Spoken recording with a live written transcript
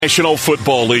National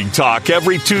Football League talk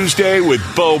every Tuesday with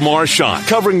Bo Marchionte,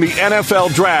 covering the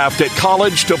NFL Draft at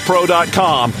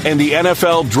collegetopro.com and the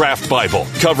NFL Draft Bible,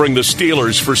 covering the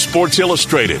Steelers for Sports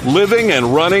Illustrated, living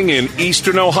and running in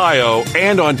Eastern Ohio,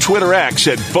 and on Twitter X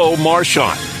at Bo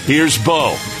Marchionte. Here's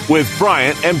Bo with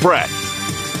Bryant and Brett.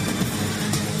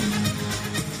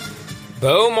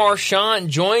 Bo Marchionte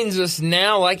joins us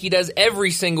now like he does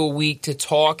every single week to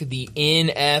talk the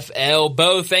NFL.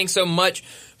 Bo, thanks so much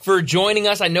for joining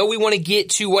us. I know we want to get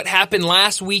to what happened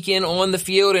last weekend on the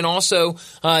field and also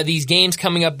these games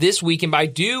coming up this weekend, but I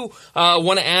do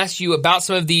want to ask you about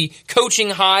some of the coaching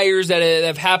hires that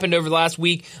have happened over the last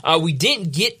week. We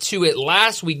didn't get to it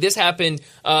last week. This happened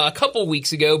a couple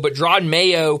weeks ago, but Rod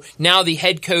Mayo, now the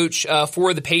head coach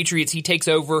for the Patriots, he takes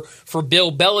over for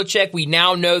Bill Belichick. We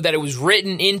now know that it was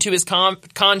written into his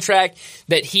contract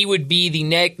that he would be the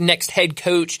next head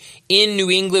coach in New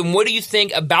England. What do you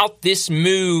think about this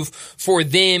move for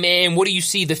them, and what do you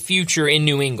see the future in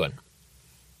New England?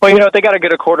 Well, they got to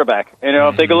get a quarterback.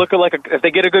 If they look if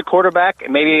they get a good quarterback,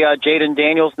 maybe Jaden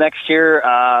Daniels next year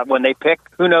when they pick,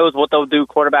 who knows what they'll do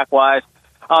quarterback wise.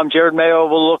 Jared Mayo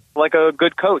will look like a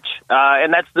good coach,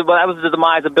 and that was the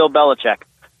demise of Bill Belichick.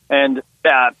 And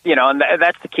and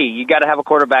that's the key. You got to have a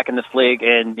quarterback in this league,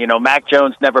 and Mac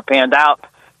Jones never panned out.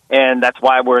 And that's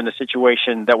why we're in the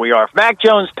situation that we are. If Mac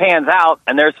Jones pans out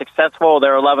and they're successful,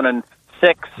 they're 11-6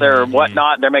 or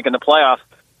whatnot, they're making the playoffs.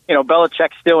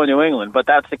 Belichick's still in New England, but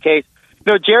that's the case.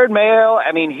 Jared Mayo,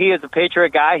 he is a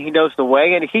Patriot guy. He knows the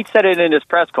way, and he said it in his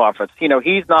press conference.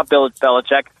 He's not Bill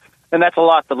Belichick, and that's a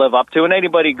lot to live up to. And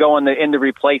anybody going in to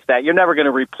replace that, you're never going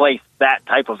to replace that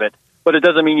type of it. But it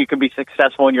doesn't mean you can be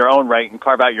successful in your own right and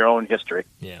carve out your own history.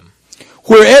 Yeah.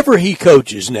 Wherever he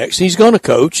coaches next, he's going to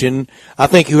coach, and I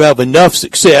think he'll have enough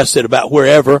success at about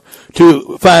wherever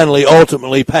to finally,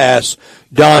 ultimately pass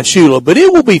Don Shula. But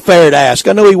it will be fair to ask.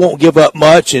 I know he won't give up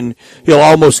much, and he'll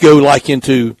almost go like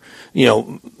into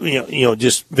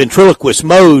just ventriloquist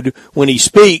mode when he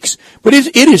speaks. But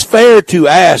it is fair to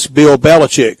ask Bill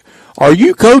Belichick, are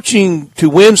you coaching to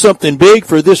win something big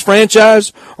for this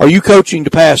franchise? Or are you coaching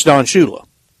to pass Don Shula?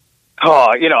 Oh,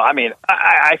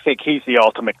 I think he's the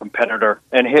ultimate competitor,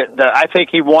 and I think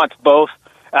he wants both.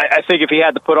 I think if he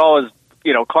had to put all his,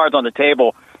 cards on the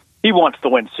table, he wants to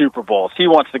win Super Bowls. He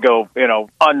wants to go,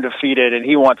 undefeated, and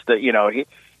he wants to, he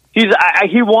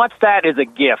wants that as a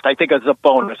gift. I think as a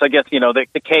bonus. I guess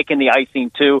the cake and the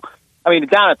icing too.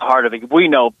 Down at the heart of it, we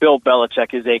know Bill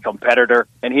Belichick is a competitor,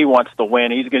 and he wants to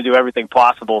win. He's going to do everything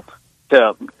possible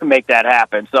to make that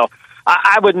happen. So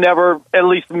I would never, at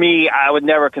least me, I would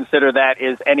never consider that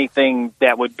as anything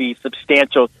that would be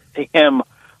substantial to him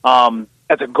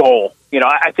as a goal.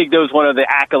 I think those one of the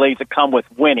accolades that come with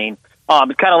winning.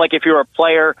 It's kind of like if you're a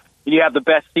player and you have the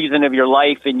best season of your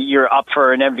life and you're up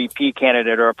for an MVP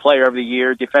candidate or a player of the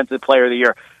year, defensive player of the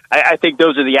year. I think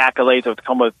those are the accolades that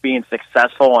come with being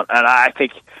successful. And I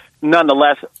think,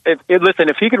 nonetheless,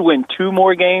 if he could win 2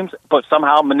 more games but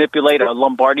somehow manipulate a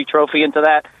Lombardi trophy into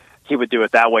that, he would do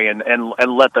it that way and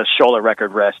let the Shula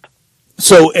record rest.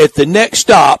 So at the next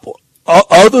stop,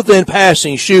 other than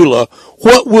passing Shula,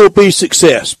 what will be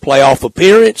success? Playoff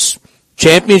appearance,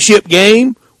 championship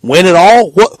game, win it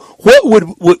all?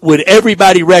 What would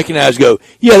everybody recognize? Go,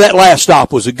 yeah, that last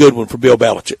stop was a good one for Bill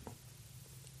Belichick.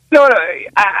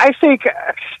 I think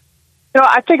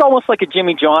I think almost like a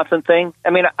Jimmy Johnson thing.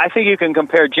 I think you can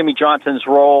compare Jimmy Johnson's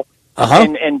role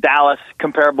in Dallas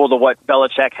comparable to what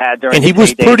Belichick had during. And he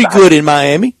was pretty good in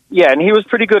Miami. Yeah, and he was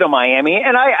pretty good in Miami,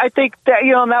 and I think that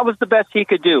and that was the best he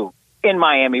could do in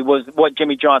Miami was what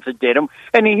Jimmy Johnson did.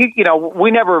 And he,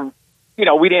 we never,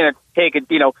 we didn't take it,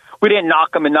 we didn't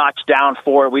knock him a notch down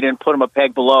for it. We didn't put him a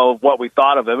peg below what we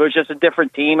thought of him. It was just a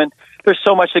different team, and there's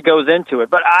so much that goes into it.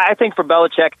 But I think for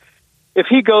Belichick, if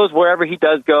he goes wherever he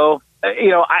does go,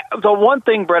 the one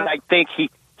thing, Brett, I think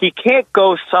he can't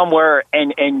go somewhere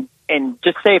and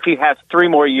just say if he has 3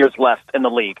 more years left in the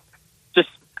league, just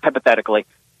hypothetically,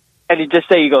 and he just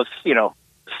say he goes,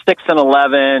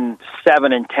 6-11,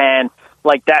 7-10,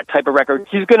 like that type of record,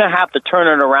 he's going to have to turn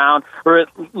it around, or at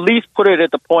least put it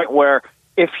at the point where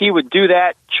if he would do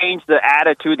that, change the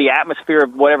attitude, the atmosphere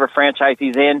of whatever franchise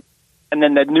he's in, and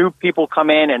then the new people come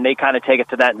in and they kind of take it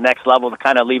to that next level to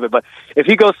kind of leave it. But if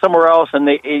he goes somewhere else and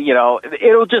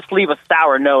it'll just leave a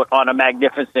sour note on a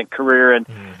magnificent career. And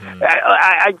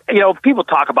people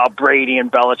talk about Brady and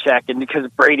Belichick, and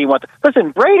because Brady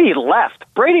listen, Brady left.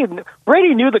 Brady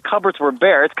knew the cupboards were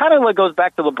bare. It's kind of what goes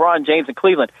back to LeBron James in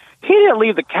Cleveland. He didn't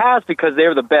leave the Cavs because they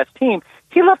were the best team.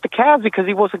 he left the Cavs because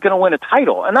he wasn't going to win a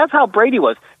title. And that's how Brady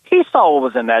was. He saw what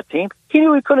was in that team. He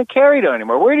knew he couldn't carry it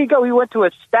anymore. Where did he go? He went to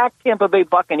a stacked Tampa Bay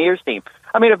Buccaneers team.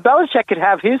 I mean, if Belichick could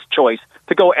have his choice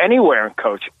to go anywhere and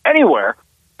coach anywhere,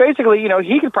 basically,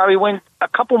 he could probably win a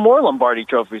couple more Lombardi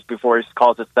trophies before he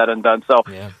calls it said and done. So,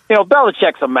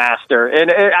 Belichick's a master.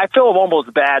 And I feel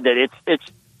almost bad that it's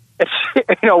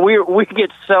we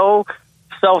get so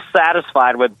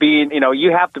self-satisfied with being,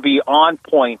 you have to be on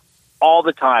point all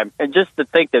the time. And just to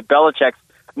think that Belichick's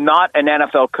not an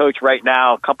NFL coach right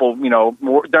now, a couple,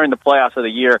 more during the playoffs of the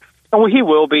year. And he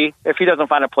will be if he doesn't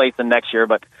find a place in next year.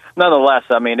 But nonetheless,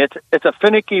 I mean, it's a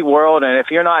finicky world. And if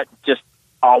you're not just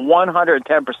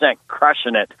 110%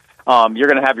 crushing it, you're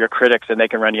going to have your critics and they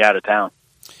can run you out of town.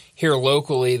 Here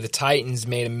locally, the Titans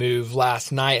made a move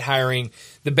last night, hiring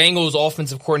the Bengals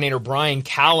offensive coordinator Brian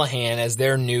Callahan as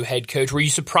their new head coach. Were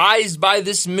you surprised by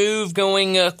this move,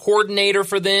 going coordinator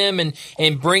for them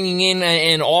and bringing in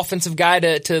an offensive guy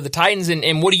to the Titans?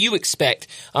 And what do you expect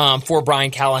for Brian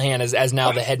Callahan as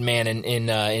now the head man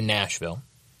in Nashville?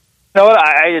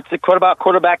 It's a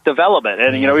quarterback development,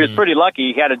 and he was pretty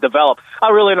lucky. He had to develop. I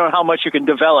really don't know how much you can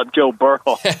develop Joe Burrow.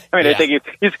 I mean, I think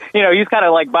he's kind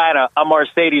of like buying a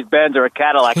Mercedes Benz or a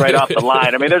Cadillac right off the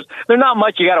line. I mean, there's not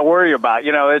much you got to worry about.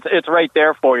 It's right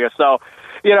there for you. So,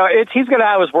 he's going to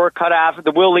have his work cut out.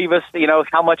 Will Levis,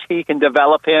 how much he can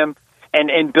develop him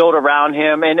and build around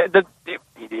him, and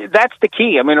that's the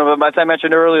key. I mean, as I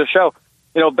mentioned earlier in the show,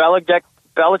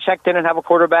 Belichick didn't have a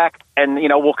quarterback, and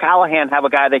will Callahan have a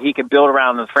guy that he can build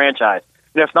around the franchise?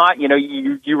 And if not,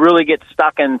 you really get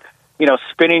stuck in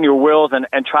spinning your wheels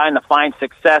and trying to find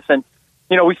success. And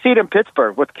we see it in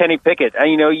Pittsburgh with Kenny Pickett. And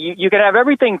you can have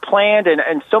everything planned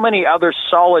and so many other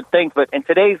solid things, but in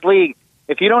today's league,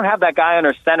 if you don't have that guy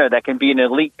under center that can be an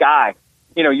elite guy,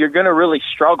 you're going to really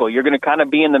struggle. You're going to kind of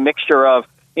be in the mixture of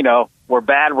we're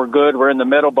bad, we're good, we're in the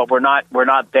middle, but we're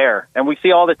not there. And we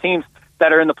see all the teams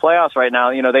that are in the playoffs right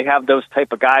now, they have those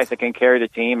type of guys that can carry the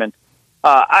team. And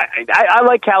I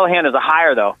like Callahan as a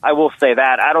hire, though. I will say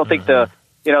that. I don't think the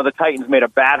Titans made a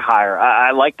bad hire. I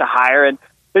like the hire, and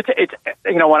it's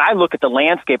when I look at the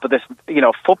landscape of this,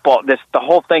 football, the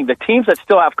whole thing, the teams that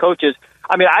still have coaches,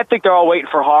 I mean, I think they're all waiting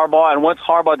for Harbaugh, and once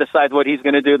Harbaugh decides what he's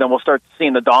going to do, then we'll start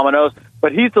seeing the dominoes.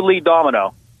 But he's the lead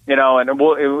domino,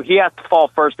 and he has to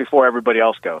fall first before everybody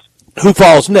else goes. Who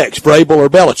falls next, Vrabel or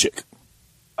Belichick?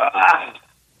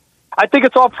 I think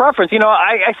it's all preference.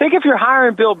 I think if you're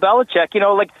hiring Bill Belichick,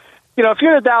 if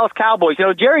you're the Dallas Cowboys,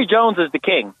 Jerry Jones is the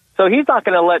king, so he's not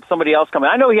going to let somebody else come in.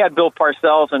 I know he had Bill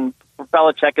Parcells, and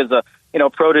Belichick is a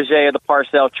protege of the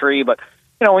Parcells tree, but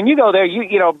when you go there,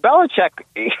 Belichick,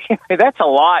 that's a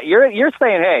lot. You're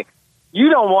saying, hey, you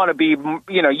don't want to be,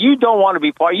 you don't want to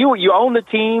be part. You own the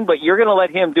team, but you're going to let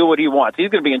him do what he wants. He's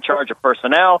going to be in charge of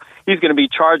personnel. He's going to be in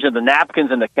charge of the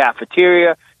napkins in the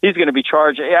cafeteria. He's going to be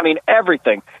charged. I mean,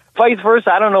 everything. Vice versa.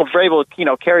 I don't know if Vrabel,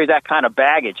 carries that kind of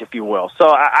baggage, if you will. So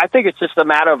I think it's just a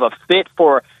matter of a fit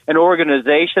for an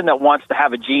organization that wants to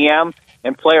have a GM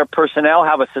and player personnel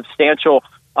have a substantial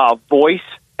voice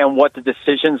in what the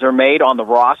decisions are made on the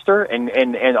roster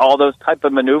and all those type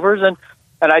of maneuvers.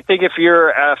 And I think if you're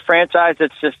a franchise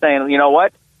that's just saying, you know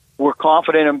what, we're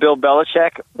confident in Bill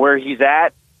Belichick, where he's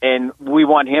at, and we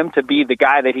want him to be the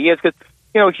guy that he is, because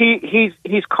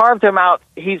he's carved him out.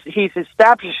 He's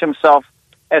established himself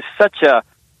as such a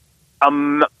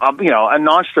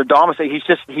Nostradamus.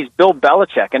 He's Bill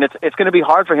Belichick, and it's going to be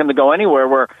hard for him to go anywhere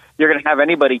where you're going to have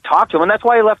anybody talk to him. And that's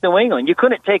why he left New England. You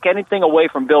couldn't take anything away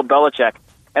from Bill Belichick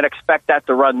and expect that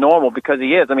to run normal, because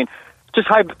he is. I mean, just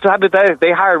hypothetically, if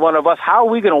they hired one of us, how are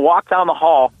we going to walk down the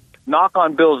hall, knock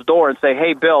on Bill's door, and say,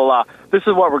 "Hey, Bill, this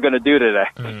is what we're going to do today"?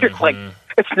 You're like,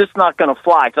 it's just not going to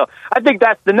fly. So I think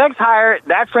that's the next hire.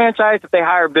 That franchise, if they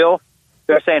hire Bill,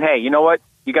 they're saying, "Hey, you know what?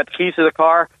 You got the keys to the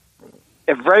car."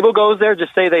 If Vrabel goes there,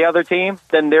 just say the other team,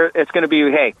 then it's going to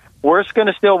be, "Hey, we're going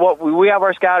to still we have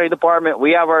our scouting department,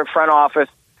 we have our front office.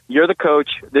 You're the coach.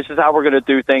 This is how we're going to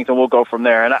do things, and we'll go from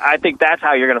there." And I think that's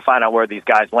how you're going to find out where these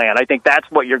guys land. I think that's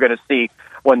what you're going to see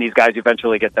when these guys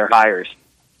eventually get their hires.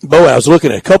 Bo, I was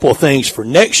looking at a couple of things for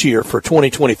next year, for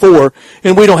 2024,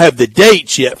 and we don't have the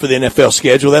dates yet for the NFL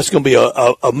schedule. That's going to be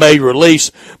a May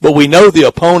release, but we know the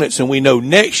opponents, and we know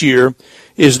next year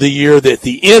is the year that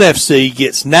the NFC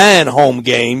gets 9 home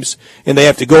games, and they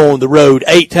have to go on the road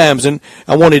 8 times. And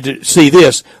I wanted to see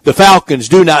this. The Falcons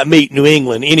do not meet New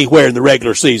England anywhere in the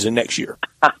regular season next year.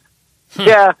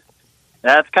 Yeah,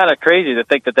 that's kind of crazy to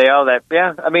think that they all that.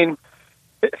 Yeah, I mean,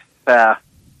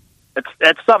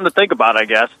 it's something to think about, I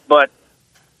guess. But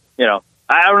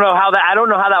I don't know how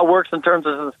that works in terms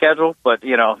of the schedule. But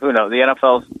who knows? The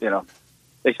NFL's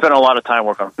they spent a lot of time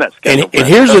working on that schedule. And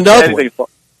here's another one.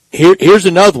 Here's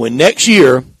another one. Next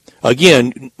year,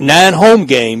 again, 9 home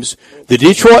games. The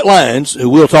Detroit Lions, who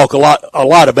we'll talk a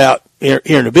lot about here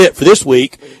in a bit for this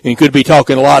week, and could be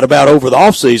talking a lot about over the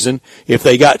offseason if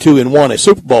they got to and won a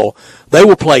Super Bowl, they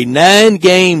will play 9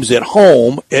 games at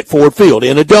home at Ford Field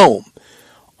in a dome.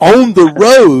 On the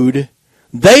road,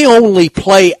 they only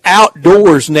play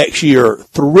outdoors next year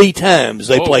 3 times.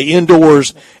 They play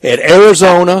indoors at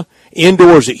Arizona,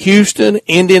 indoors at Houston,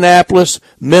 Indianapolis,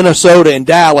 Minnesota, and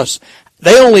Dallas.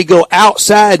 They only go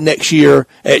outside next year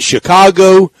at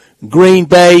Chicago, Green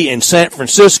Bay, and San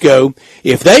Francisco.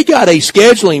 If they got a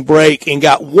scheduling break and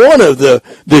got one of the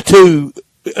 2,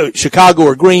 Chicago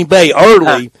or Green Bay,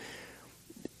 early,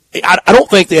 I don't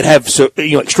think they'd have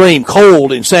extreme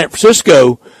cold in San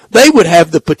Francisco. They would have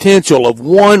the potential of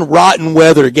one rotten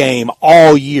weather game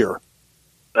all year.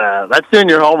 That's doing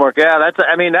your homework. Yeah,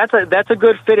 that's a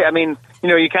good fit. I mean,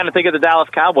 you kind of think of the Dallas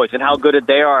Cowboys and how good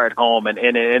they are at home and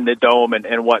in the dome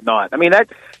and whatnot. I mean,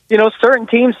 certain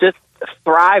teams just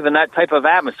thrive in that type of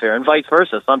atmosphere, and vice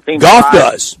versa. Some teams golf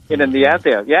does in the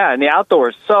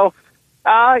outdoors. So,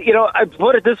 I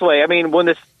put it this way. I mean, when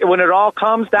it all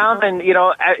comes down, and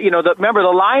remember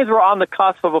the Lions were on the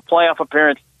cusp of a playoff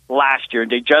appearance last year.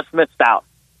 They just missed out.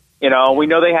 We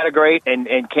know they had a great,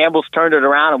 and Campbell's turned it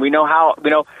around, and we know how,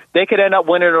 they could end up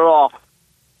winning it all.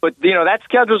 But, that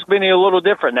schedule's going to be a little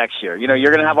different next year.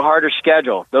 You're going to have a harder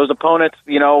schedule. Those opponents,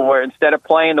 where instead of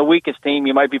playing the weakest team,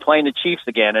 you might be playing the Chiefs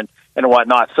again and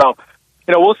whatnot. So,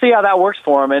 we'll see how that works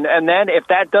for them. And then if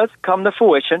that does come to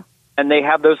fruition and they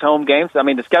have those home games, I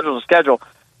mean, the schedule's a schedule.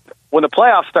 When the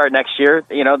playoffs start next year,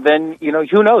 then,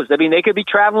 who knows? I mean, they could be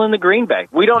traveling to Green Bay.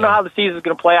 We don't know how the season's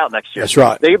going to play out next year. That's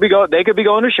right. They could be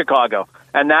going to Chicago.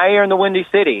 And now you're in the Windy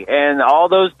City. And all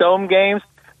those dome games,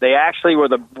 they actually were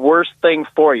the worst thing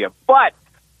for you. But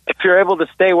if you're able to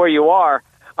stay where you are,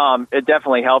 it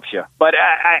definitely helps you. But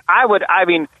I'm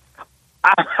a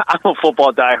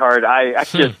football diehard. I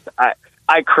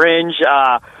cringe.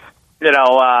 I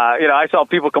saw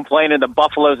people complaining that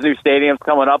Buffalo's new stadium's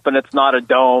coming up and it's not a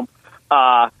dome.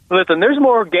 Listen, there's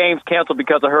more games canceled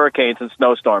because of hurricanes and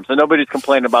snowstorms, and nobody's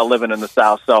complaining about living in the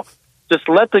South. So just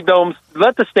let the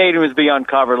stadiums be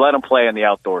uncovered. Let them play in the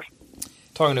outdoors.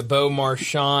 Talking to Bo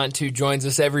Marchionte, who joins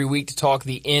us every week to talk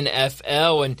the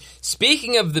NFL. And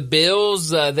speaking of the Bills,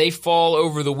 they fall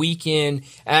over the weekend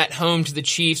at home to the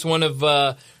Chiefs. One of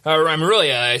really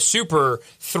a super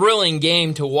thrilling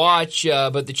game to watch.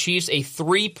 But the Chiefs, a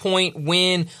 3-point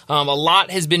win. A lot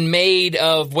has been made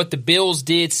of what the Bills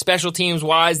did special teams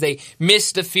wise. They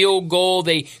missed a field goal.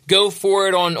 They go for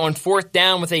it on 4th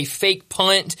down with a fake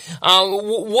punt.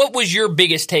 What was your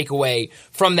biggest takeaway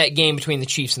from that game between the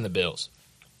Chiefs and the Bills?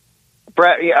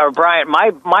 Brett or Bryant,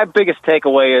 my biggest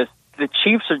takeaway is the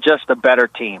Chiefs are just a better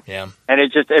team. Yeah. And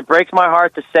it breaks my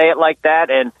heart to say it like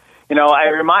that. And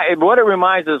what it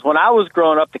reminds us, when I was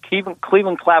growing up, the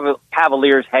Cleveland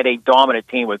Cavaliers had a dominant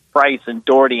team with Price and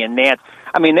Doherty and Nance.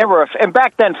 I mean, and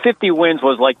back then 50 wins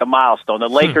was like the milestone. The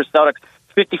Lakers, Celtics,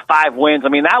 55 wins. I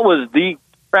mean, that was the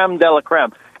creme de la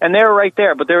creme. And they were right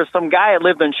there. But there was some guy that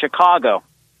lived in Chicago.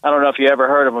 I don't know if you ever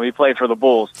heard of him. He played for the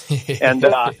Bulls. And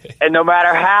no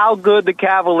matter how good the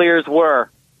Cavaliers were,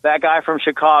 that guy from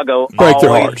Chicago break their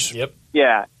hearts. Yep.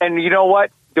 Yeah. And you know what?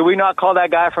 Do we not call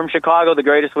that guy from Chicago the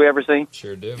greatest we ever seen?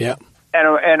 Sure do. Yeah.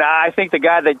 And I think the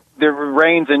guy that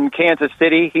reigns in Kansas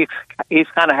City, he's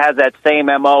kind of has that same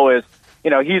MO as,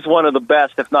 he's one of the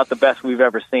best, if not the best we've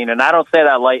ever seen. And I don't say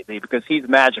that lightly because he's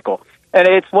magical. And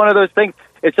it's one of those things.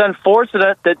 It's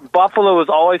unfortunate that Buffalo has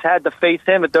always had to face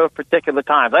him at those particular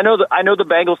times. I know the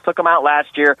Bengals took him out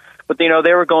last year, but they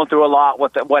were going through a lot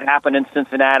with what happened in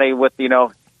Cincinnati with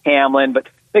Hamlin. But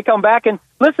they come back and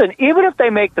listen. Even if they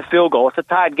make the field goal, it's a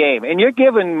tied game, and you're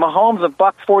giving Mahomes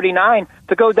 $149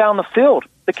 to go down the field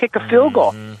to kick a field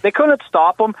goal. They couldn't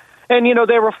stop him. And,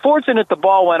 they were fortunate the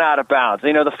ball went out of bounds.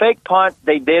 The fake punt,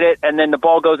 they did it, and then the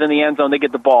ball goes in the end zone, they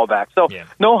get the ball back. So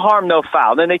no harm, no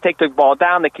foul. Then they take the ball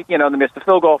down, they miss the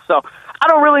field goal. So I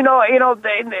don't really know,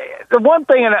 the one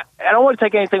thing, and I don't want to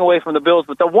take anything away from the Bills,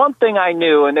 but the one thing I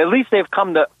knew, and at least they've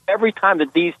come to every time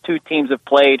that these two teams have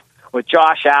played with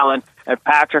Josh Allen and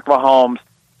Patrick Mahomes,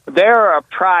 they're a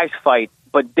prize fight,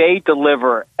 but they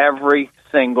deliver every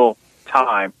single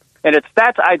time. And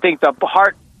that's, I think, the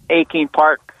heart-aching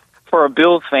part for a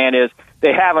Bills fan is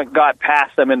they haven't got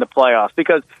past them in the playoffs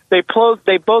because they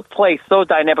both play so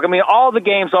dynamic. I mean, all the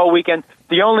games all weekend,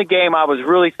 the only game I was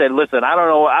really said, listen, I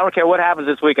don't care what happens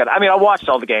this weekend. I mean, I watched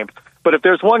all the games, but if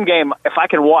there's one game, if I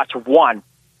can watch one,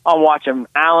 I'll watch them,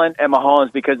 Allen and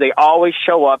Mahomes, because they always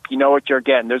show up. You know what you're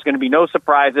getting. There's going to be no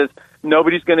surprises.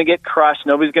 Nobody's going to get crushed.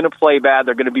 Nobody's going to play bad.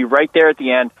 They're going to be right there at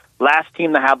the end. Last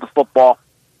team to have the football.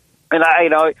 And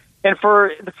and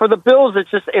for the Bills,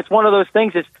 it's one of those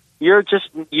things. You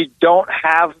don't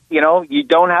have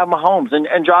Mahomes,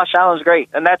 and Josh Allen's great.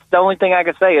 And that's the only thing I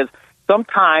can say is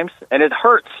sometimes, and it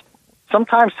hurts,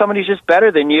 sometimes somebody's just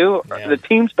better than you, or the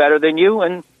team's better than you,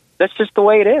 and that's just the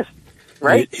way it is,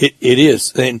 right? It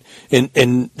is, and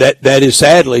that is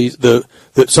sadly the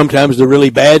sometimes the really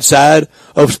bad side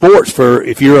of sports. For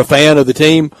if you're a fan of the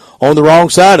team on the wrong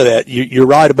side of that, you're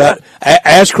right about.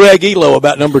 Ask Craig Elo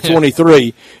about number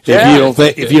 23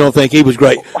 if you don't think he was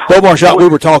great. Bo Marchionte, we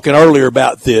were talking earlier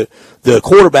about the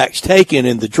quarterbacks taken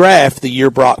in the draft the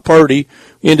year Brock Purdy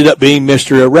ended up being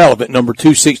Mr. Irrelevant, number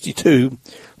 262.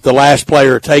 The last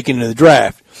player taken in the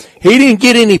draft. He didn't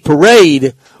get any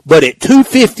parade, but at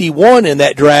 251 in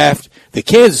that draft, the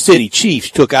Kansas City Chiefs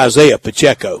took Isaiah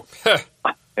Pacheco.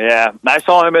 Yeah, I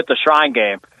saw him at the Shrine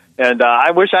game, and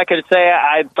I wish I could say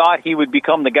I thought he would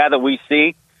become the guy that we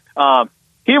see.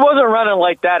 He wasn't running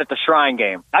like that at the Shrine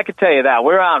game. I could tell you that.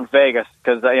 We're out in Vegas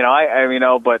because, he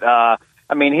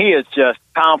is just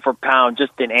pound for pound,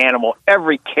 just an animal.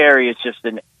 Every carry is just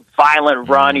a violent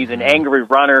run. He's an angry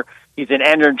runner. He's an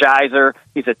energizer.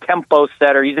 He's a tempo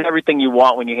setter. He's everything you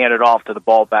want when you hand it off to the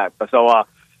ball back. So,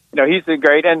 he's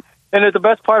great. And the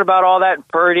best part about all that,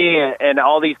 Purdy and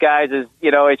all these guys is,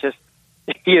 it's just,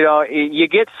 you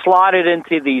get slotted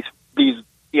into these, it's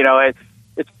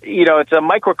a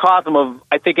microcosm of,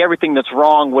 I think, everything that's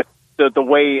wrong with the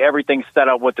way everything's set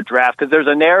up with the draft. Because there's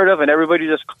a narrative and everybody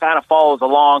just kind of follows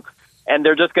along, and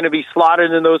they're just going to be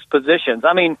slotted in those positions.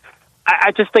 I mean,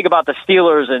 I just think about the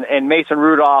Steelers and Mason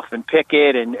Rudolph and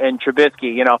Pickett and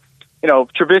Trubisky.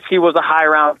 Trubisky was a high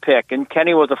round pick, and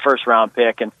Kenny was a first round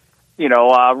pick, and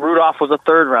Rudolph was a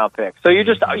third round pick. So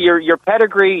your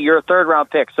pedigree, you're a third round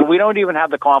pick. So we don't even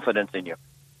have the confidence in you,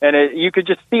 and you could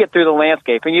just see it through the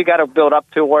landscape, and you got to build up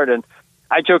toward. And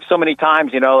I joke so many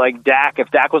times, like Dak. If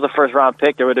Dak was a first round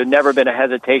pick, there would have never been a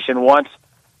hesitation once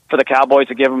for the Cowboys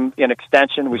to give him an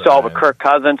extension. We saw it with Kirk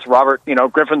Cousins. Robert,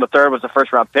 Griffin III was a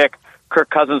first round pick. Kirk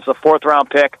Cousins, the fourth round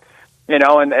pick,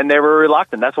 and they were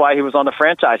reluctant. That's why he was on the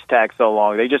franchise tag so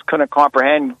long. They just couldn't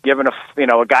comprehend giving a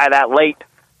guy that late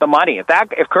the money. If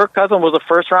Kirk Cousins was a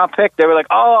first round pick, they were like,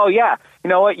 oh yeah, you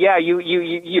know what? Yeah,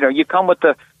 you come with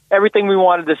everything we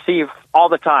wanted to see all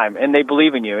the time, and they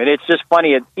believe in you. And it's just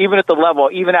funny, even at the level,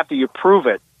 even after you prove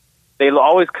it, they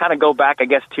always kind of go back, I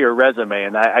guess, to your resume.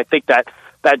 And I think that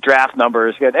draft number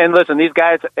is good. And listen, these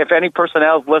guys, if any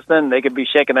personnel's listening, they could be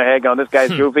shaking their head going, this guy's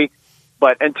goofy.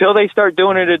 But until they start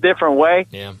doing it a different way,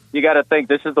 you got to think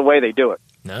this is the way they do it.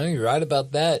 No, you're right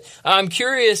about that. I'm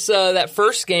curious, that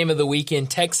first game of the weekend,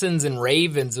 Texans and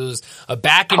Ravens, it was a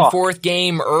back-and-forth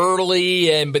game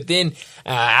early, but then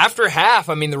after half,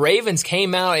 the Ravens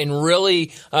came out and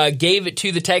really gave it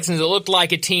to the Texans. It looked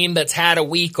like a team that's had a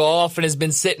week off and has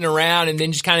been sitting around and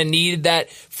then just kind of needed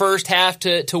that first half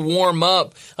to warm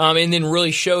up, and then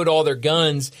really showed all their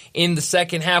guns in the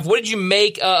second half. What did you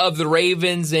make of the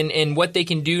Ravens and what they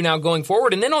can do now going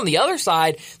forward? And then on the other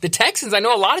side, the Texans, I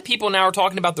know a lot of people now are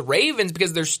talking about the Ravens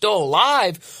because they're still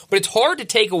alive, but it's hard to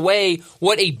take away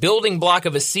what a building block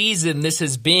of a season this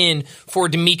has been for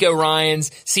DeMeco Ryans,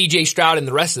 C.J. Stroud, and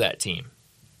the rest of that team.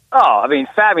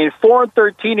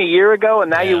 4-13 a year ago,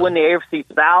 and now you win the AFC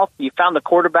South. You found the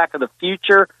quarterback of the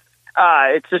future.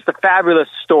 It's just a fabulous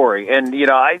story, and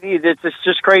it's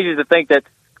just crazy to think that.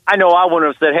 I know I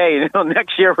wouldn't have said, hey,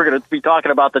 next year we're going to be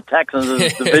talking about the Texans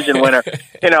as a division winner.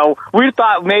 We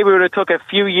thought maybe it would have took a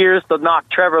few years to knock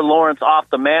Trevor Lawrence off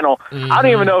the mantle. Mm-hmm. I don't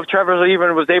even know if Trevor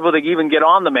even was able to even get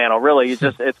on the mantle, really.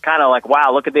 It's kind of like,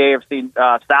 wow, look at the AFC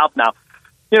South now.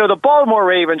 The Baltimore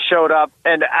Ravens showed up,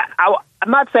 and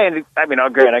I'm not saying,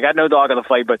 great, I got no dog in the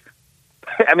fight, but,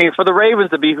 for the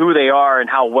Ravens to be who they are and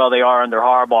how well they are under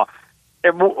Harbaugh,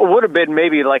 it would have been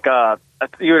maybe like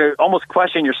you would almost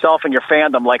question yourself and your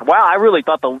fandom, like, wow, I really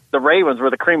thought the Ravens were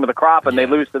the cream of the crop, and they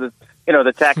lose to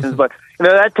the Texans. But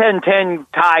that 10-10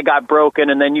 tie got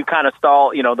broken, and then you kind of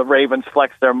stall. The Ravens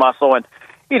flexed their muscle, and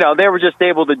they were just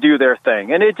able to do their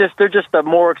thing. And they're just a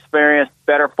more experienced,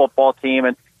 better football team.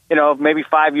 And maybe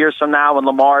 5 years from now, when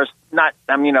Lamar's not,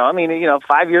 5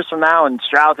 years from now, and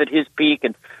Stroud's at his peak,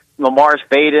 and Lamar's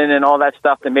fading and all that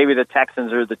stuff, then maybe the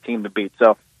Texans are the team to beat.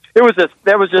 So that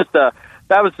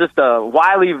was just a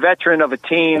wily veteran of a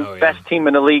team, best team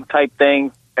in the league type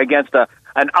thing against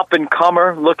an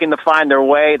up-and-comer looking to find their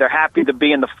way. They're happy to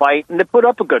be in the fight, and they put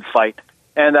up a good fight,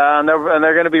 and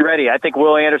they're going to be ready. I think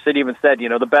Will Anderson even said,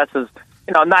 the best is,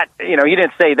 he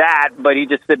didn't say that, but he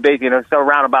just said basically, so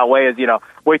roundabout way is,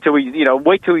 wait till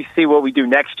we see what we do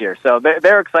next year. So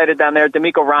they're excited down there.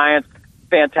 DeMeco Ryans,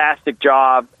 fantastic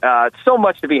job. So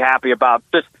much to be happy about.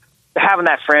 Just having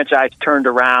that franchise turned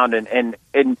around, and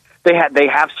they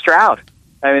have Stroud.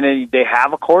 I mean, they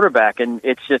have a quarterback, and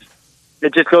it just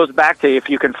goes back to if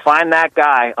you can find that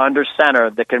guy under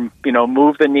center that can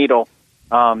move the needle,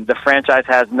 the franchise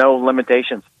has no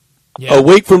limitations. Yeah. A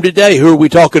week from today, who are we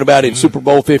talking about in Super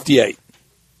Bowl 58?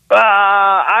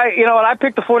 I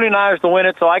picked the 49ers to win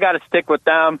it, so I got to stick with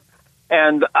them,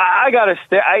 and I got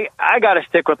to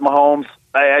stick with Mahomes.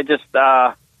 I just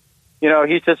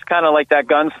he's just kind of like that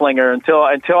gunslinger until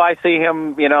I see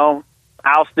him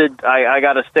ousted. I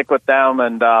got to stick with them,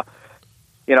 and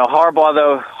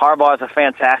Harbaugh is a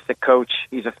fantastic coach.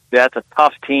 That's a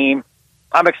tough team.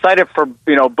 I'm excited for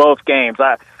both games.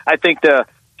 I think the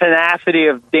tenacity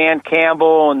of Dan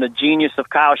Campbell and the genius of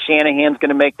Kyle Shanahan's going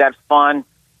to make that fun.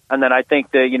 And then I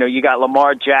think that you got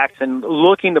Lamar Jackson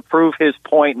looking to prove his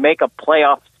point, make a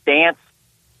playoff stance.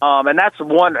 And that's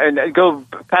one. And go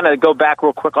back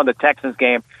real quick on the Texans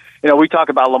game. We talk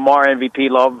about Lamar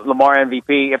MVP.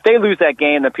 If they lose that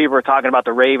game, then people are talking about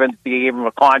the Ravens. They gave him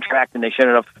a contract and they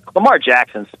shouldn't have. Lamar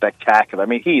Jackson's spectacular. I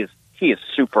mean, he is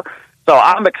super. So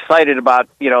I'm excited about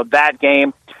that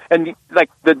game. And like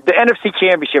the NFC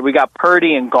Championship, we got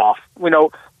Purdy and Goff.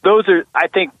 Those are. I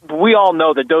think we all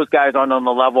know that those guys aren't on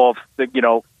the level of the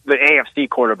AFC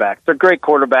quarterbacks. They're great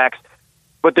quarterbacks,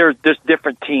 but they're just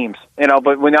different teams.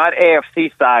 But when on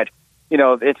AFC side,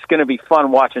 it's going to be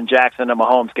fun watching Jackson and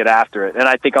Mahomes get after it. And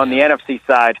I think on the NFC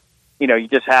side, you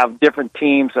just have different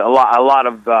teams, a lot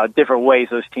of different ways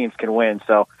those teams can win.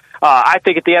 So I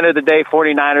think at the end of the day,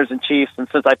 49ers and Chiefs. And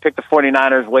since I picked the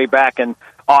 49ers way back in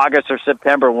August or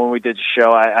September when we did the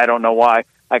show, I don't know why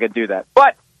I could do that.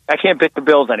 But I can't pick the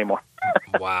Bills anymore.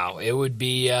 Wow, it would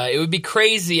be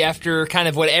crazy after kind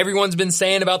of what everyone's been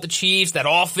saying about the Chiefs. That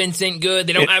offense ain't good.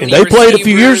 They don't have any receivers. They played a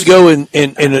few years ago, and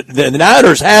the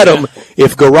Niners had them.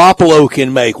 If Garoppolo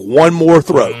can make one more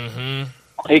throw,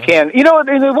 he can.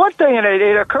 The one thing, and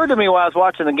it occurred to me while I was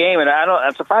watching the game, and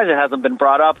I'm surprised it hasn't been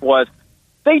brought up. Was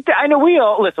we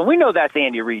know that's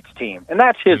Andy Reid's team, and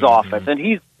that's his offense, and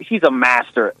he's a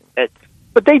master at.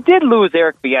 But they did lose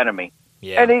Eric Bieniemy.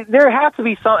 Yeah. And there has to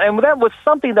be some, and that was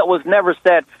something that was never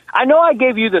said. I know I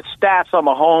gave you the stats on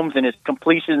Mahomes and his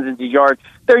completions and his yards.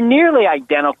 They're nearly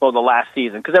identical to last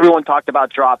season because everyone talked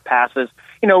about drop passes.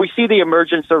 We see the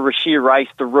emergence of Rashee Rice,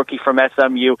 the rookie from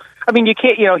SMU. I mean, you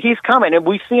can't, he's coming, and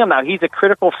we see him now. He's a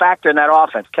critical factor in that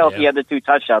offense. Kelsey had the 2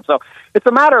 touchdowns. So it's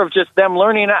a matter of just them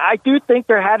learning. I do think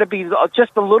there had to be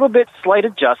just a little bit slight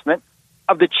adjustment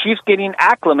of the Chiefs getting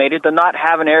acclimated to not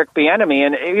having Eric Bieniemy.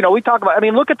 And, we talk about,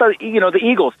 look at the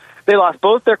Eagles. They lost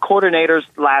both their coordinators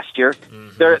last year.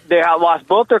 They lost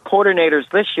both their coordinators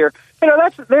this year.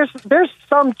 There's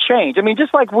some change.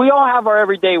 Just like we all have our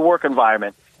everyday work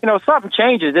environment. Something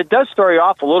changes. It does throw you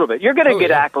off a little bit. You're going to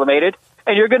get acclimated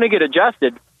and you're going to get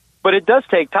adjusted, but it does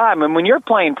take time. And when you're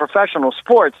playing professional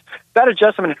sports, that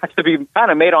adjustment has to be kind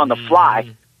of made on the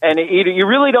fly. And you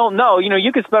really don't know.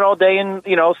 You can spend all day in,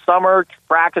 summer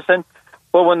practicing,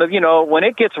 but when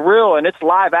it gets real and it's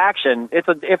live action, it's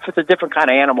a different kind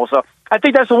of animal. So I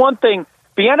think that's the one thing.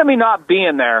 Bieniemy not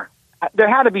being there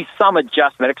had to be some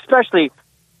adjustment, especially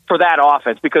for that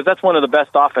offense, because that's one of the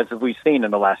best offenses we've seen in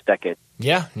the last decade.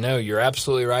 Yeah, no, you're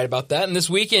absolutely right about that. And this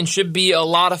weekend should be a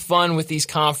lot of fun with these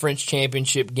conference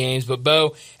championship games. But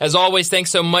Bo, as always, thanks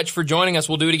so much for joining us.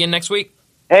 We'll do it again next week.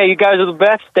 Hey, you guys are the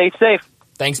best. Stay safe.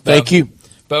 Thanks, Bo. Thank you.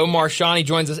 Bo Marchionte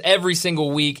joins us every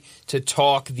single week to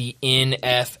talk the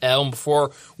NFL. And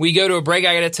before we go to a break,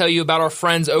 I got to tell you about our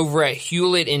friends over at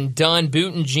Hewlett and Dunn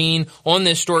Boot and Jean on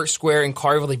the Historic Square in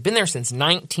Carville. They've been there since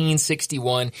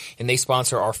 1961, and they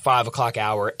sponsor our 5 o'clock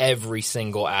hour every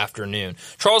single afternoon.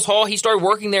 Charles Hall, he started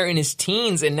working there in his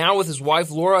teens, and now with his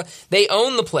wife Laura, they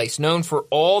own the place, known for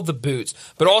all the boots,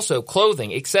 but also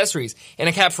clothing, accessories, and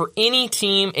a cap for any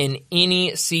team in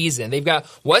any season. They've got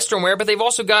Western wear, but they've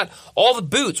also got all the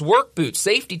boots, work boots,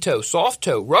 safety toe, soft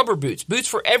toe, rubber boots, boots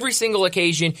for every single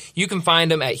occasion. You can find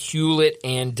them at Hewlett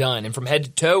and Dunn. And from head to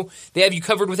toe, they have you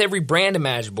covered with every brand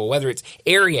imaginable, whether it's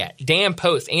Ariat, Dan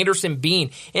Post, Anderson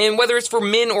Bean, and whether it's for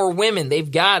men or women,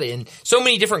 they've got it. And so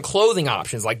many different clothing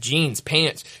options like jeans,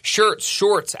 pants, shirts,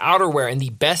 shorts, outerwear, and the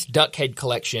best duck head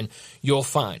collection you'll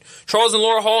find. Charles and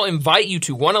Laura Hall invite you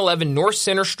to 111 North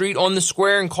Center Street on the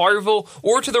square in Carterville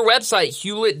or to their website,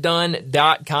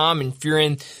 hewlettdunn.com. And if you're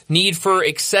in need for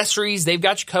accessories, they've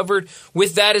got you covered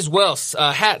with that as as well.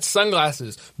 Hats,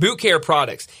 sunglasses, boot care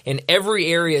products, and every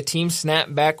area team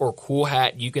snapback or cool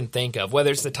hat you can think of.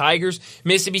 Whether it's the Tigers,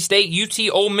 Mississippi State, UT,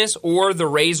 Ole Miss, or the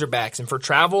Razorbacks. And for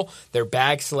travel, their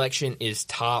bag selection is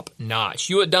top notch.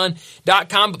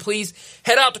 HewlettDunn.com, but please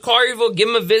head out to Collierville, give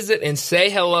them a visit, and say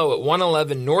hello at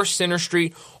 111 North Center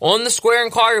Street on the square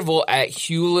in Collierville at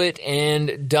Hewlett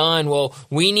and Dunn. Well,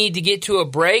 we need to get to a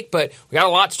break, but we got a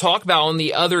lot to talk about on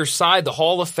the other side. The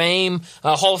Hall of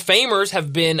Famers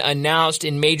have been announced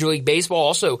in Major League Baseball.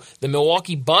 Also, the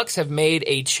Milwaukee Bucks have made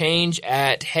a change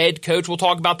at head coach. We'll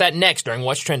talk about that next during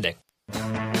What's Trending.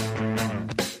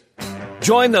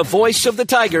 Join the voice of the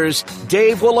Tigers,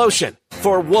 Dave Woloshin,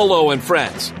 for Wolo and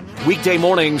Friends. Weekday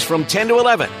mornings from 10 to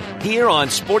 11 here on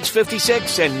Sports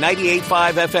 56 and 98.5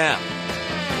 FM.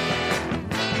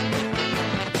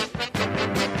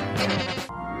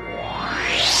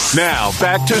 Now,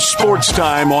 back to Sports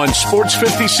Time on Sports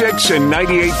 56 and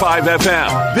 98.5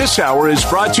 FM. This hour is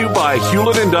brought to you by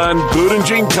Hewlett & Dunn Boot and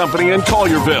Jean Company in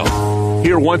Collierville.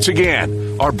 Here once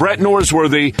again are Brett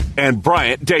Norsworthy and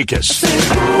Bryant Dacus.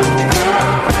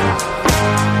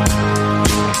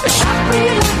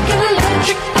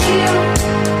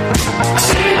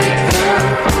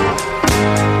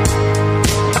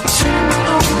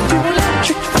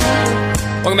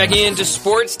 Welcome back into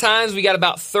Sports Times. We got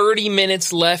about 30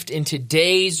 minutes left in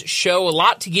today's show. A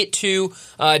lot to get to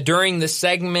during the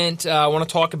segment. I want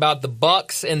to talk about the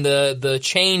Bucks and the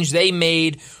change they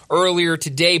made earlier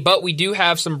today, but we do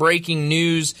have some breaking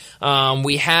news.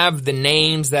 We have the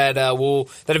names that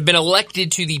have been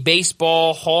elected to the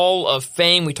Baseball Hall of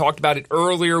Fame. We talked about it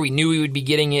earlier. We knew we would be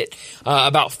getting it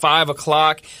about 5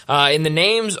 o'clock. And the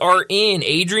names are in: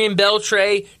 Adrian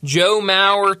Beltre, Joe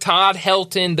Mauer, Todd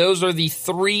Helton. Those are the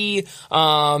three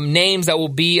names that will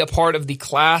be a part of the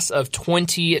class of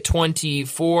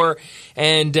 2024.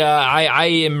 And I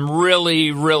am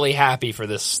really, really happy for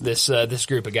this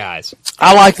group of guys.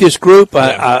 I like this group.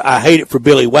 I hate it for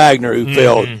Billy Wagner, who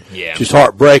fell just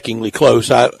heartbreakingly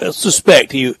close. I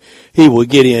suspect he will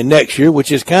get in next year,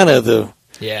 which is kind of the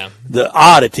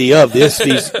oddity of this. If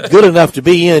he's good enough to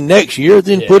be in next year,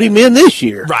 then put him in this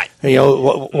year. Right. You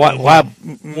know, why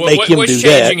make him what's do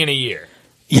that? Changing in a year?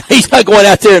 Yeah, he's not going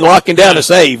out there and locking down a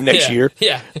save next year.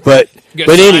 Yeah. But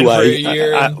anyway,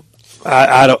 the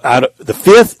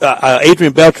fifth,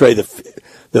 Adrian Beltre,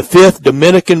 the fifth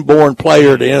Dominican-born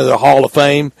player to enter the Hall of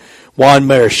Fame, Juan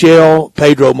Marichal,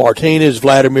 Pedro Martinez,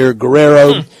 Vladimir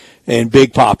Guerrero, and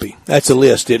Big Papi. That's a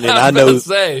list, isn't it? I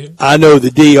know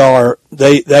the DR,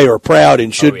 they are proud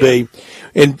and should be.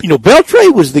 And,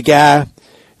 Beltre was the guy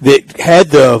that had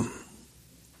the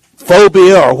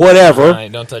phobia or whatever. All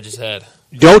right, don't touch his head.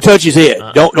 Don't touch his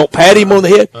head. Don't pat him on the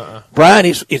head. Brian,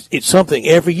 it's something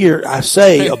every year I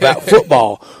say about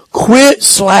football. Quit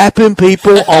slapping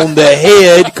people on the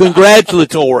head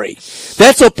congratulatory.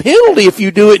 That's a penalty if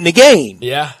you do it in the game.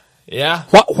 Yeah.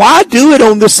 Why do it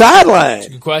on the sideline?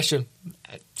 Good question.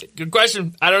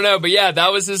 I don't know, but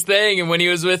that was his thing. And when he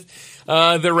was with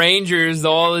the Rangers,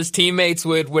 all his teammates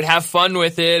would have fun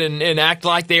with it and act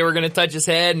like they were going to touch his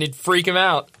head, and it'd freak him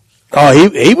out. Oh,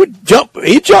 he would jump.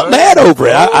 He'd jump mad over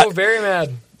it. Very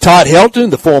mad. Todd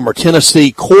Helton, the former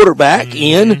Tennessee quarterback,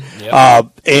 and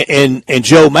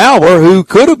Joe Mauer, who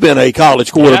could have been a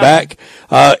college quarterback,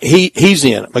 he's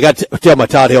in. I got to tell my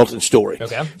Todd Helton story.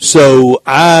 Okay. So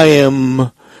I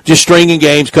am just stringing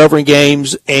games, covering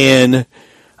games, and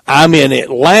I'm in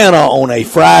Atlanta on a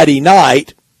Friday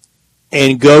night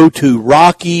and go to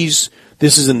Rockies.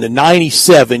 This is in the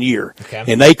 97 year. Okay.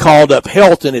 And they called up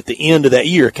Helton at the end of that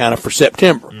year, kind of for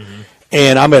September. Mm-hmm.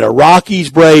 And I'm at a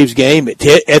Rockies-Braves game at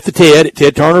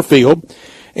Ted Turner Field.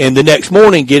 And the next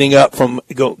morning, getting up going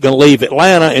to leave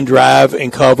Atlanta and drive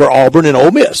and cover Auburn and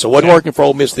Ole Miss. So I wasn't working for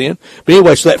Ole Miss then. But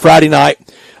anyway, so that Friday night,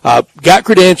 got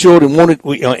credentialed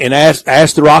and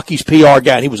asked the Rockies PR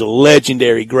guy, and he was a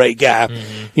legendary, great guy,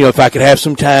 if I could have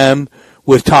some time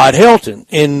with Todd Helton.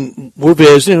 And we're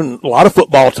visiting, a lot of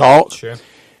football talk. Sure.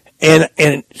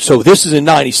 And so this is in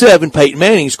 97. Peyton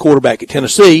Manning's quarterback at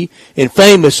Tennessee, and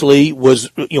famously was,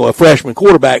 a freshman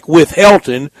quarterback with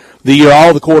Helton the year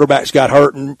all the quarterbacks got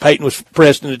hurt and Peyton was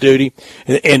pressed into duty.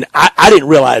 And I didn't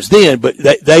realize then, but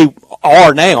they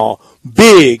are now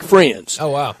big friends. Oh,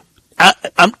 wow.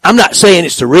 I'm not saying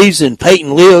it's the reason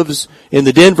Peyton lives in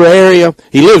the Denver area.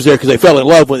 He lives there because they fell in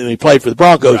love with him when he played for the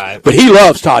Broncos. Right. But he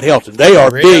loves Todd Helton. They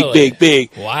are big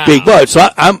wow. buds. So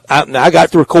I got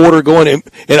the recorder going,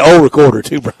 an old recorder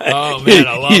too, Brian. Oh man,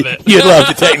 I love it. You love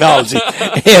the technology.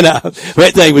 And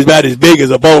that thing was about as big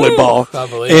as a bowling ball. I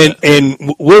believe it.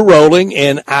 And we're rolling,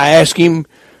 and I asked him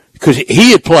because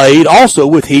he had played also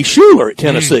with Heath Shuler at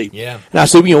Tennessee. Yeah. And I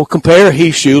said, compare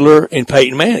Heath Shuler and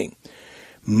Peyton Manning.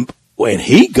 When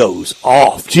he goes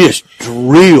off, just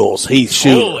drills Heath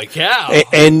Shuler. Holy cow.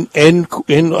 And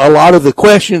a lot of the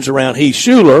questions around Heath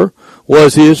Shuler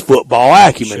was his football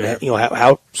acumen, Sure.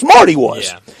 how smart he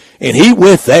was. Yeah. And he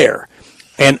went there.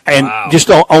 And Wow. just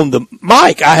on the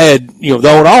mic, I had, the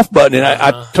on off button, and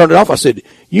I turned it off. I said,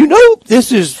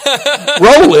 this is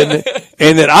rolling,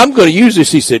 and that I'm going to use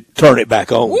this. He said, turn it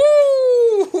back on. Woo!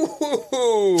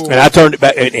 And I turned it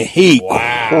back, and he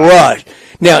crushed.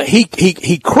 Now,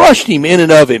 he crushed him in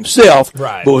and of himself,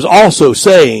 Right. but was also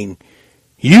saying,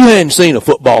 you hadn't seen a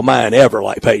football mind ever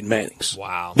like Peyton Manning's.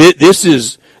 Wow. This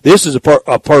is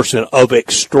a person of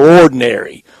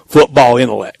extraordinary football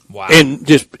intellect. Wow. And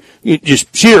just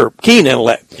sheer keen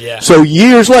intellect. Yeah. So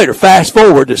years later, fast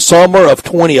forward to summer of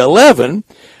 2011,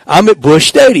 I'm at Busch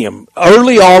Stadium.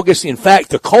 Early August, in fact,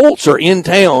 the Colts are in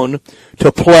town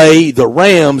to play the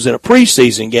Rams in a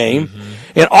preseason game. Mm-hmm.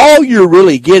 And all you're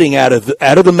really getting out of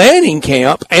the Manning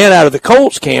camp and out of the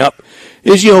Colts camp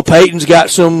is, Peyton's got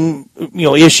some,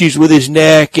 issues with his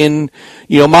neck and,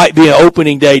 might be an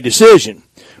opening day decision.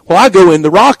 Well, I go in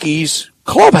the Rockies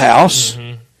clubhouse,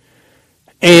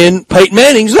 and Peyton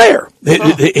Manning's there.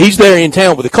 He's there in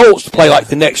town with the Colts to play like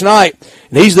the next night,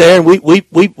 and he's there, and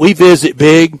we visit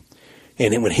big.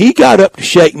 And then when he got up to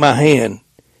shake my hand,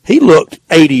 he looked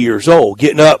 80 years old,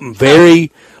 getting up and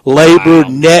very labored,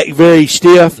 neck very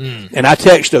stiff. And I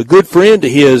texted a good friend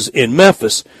of his in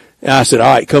Memphis, and I said,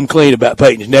 all right, come clean about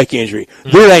Peyton's neck injury.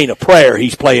 There ain't a prayer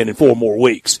he's playing in 4 more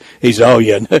weeks. He said, oh,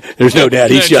 yeah, there's no doubt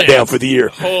he's shut down for the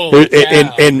year.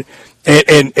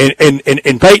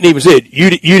 And Peyton even said, you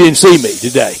didn't see me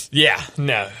today. Yeah,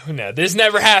 no, this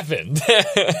never happened.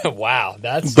 Wow,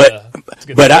 that's but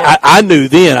good but story. I knew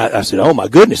then. I said, oh my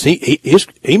goodness,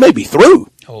 he may be through.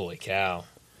 Holy cow!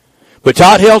 But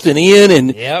Todd Helton in, and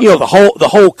the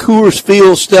whole Coors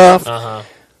Field stuff.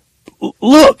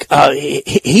 Look,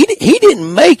 he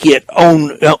didn't make it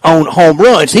on home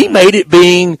runs. He made it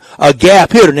being a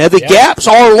gap hitter. Now the gaps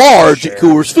are large at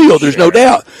Coors Field. There's no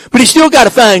doubt, but he still got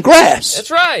to find grass. That's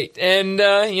right, and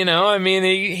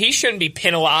he shouldn't be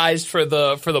penalized for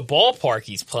the ballpark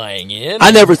he's playing in. I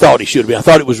never thought he should be. I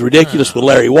thought it was ridiculous with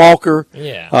Larry Walker.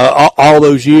 All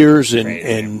those years,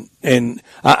 and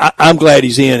I'm glad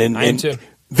he's in. I am too.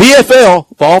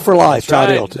 VFL, Ball for Life, Todd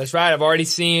Helton. That's right. I've already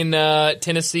seen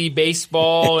Tennessee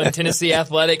baseball and Tennessee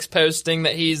athletics posting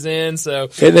that he's in. So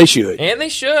and they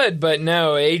should. But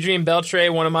no, Adrian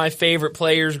Beltre, one of my favorite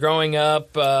players growing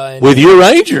up. With your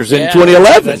Rangers in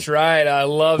 2011. That's right. I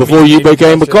love before you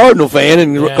became a Cardinal fan,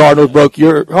 and the Cardinals broke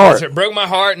your heart. It broke my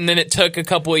heart, and then it took a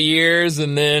couple of years,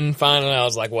 and then finally I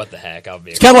was like, "What the heck?"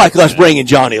 It's kind of like us bringing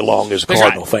Johnny along as a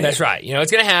Cardinal fan. That's right.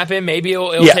 It's going to happen. Maybe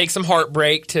it'll take some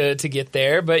heartbreak to get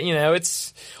there. But,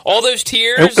 it's all those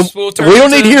tears will turn. We don't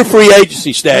need to hear free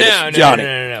agency status, Johnny.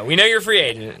 No. We know you're a free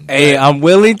agent. Hey, I'm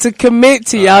willing to commit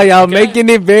to y'all. Y'all making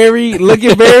it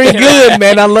looking very good,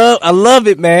 man. I love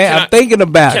it, man. I'm thinking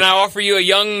about it. Can I offer you a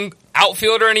young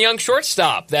outfielder and a young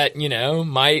shortstop that,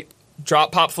 might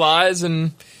drop pop flies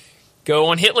and go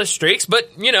on hitless streaks, but,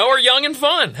 are young and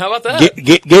fun? How about that?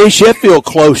 Get Gary Sheffield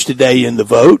close today in the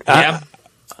vote. Yeah.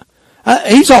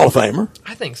 He's Hall of Famer.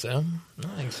 I think so.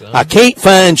 I can't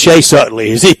find Chase Utley.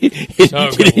 Is he?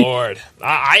 Oh, good Lord.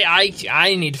 I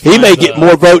need to find He may get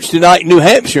more votes tonight in New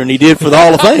Hampshire than he did for the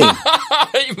Hall of Fame.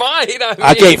 He might.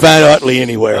 I can't find Utley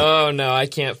anywhere. Oh, no, I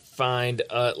can't find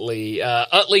Utley.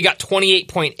 Utley got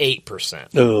 28.8%.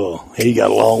 Oh, he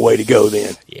got a long way to go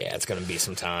then. Yeah, it's going to be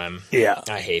some time. Yeah.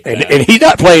 I hate that. And he's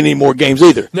not playing any more games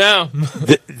either. No.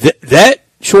 That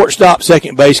shortstop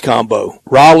second base combo,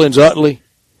 Rollins Utley,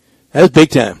 that was big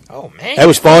time. Oh, man. That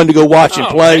was fun to go watch him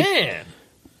play. Man.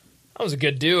 That was a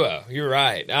good duo. You're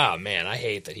right. Oh, man, I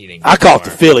hate that he didn't get I caught the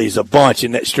Phillies a bunch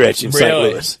in that stretch in St.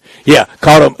 Really? Louis. Yeah,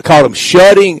 caught them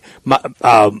shutting.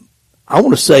 I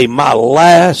want to say my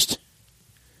last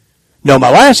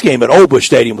game at Old Busch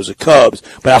Stadium was the Cubs,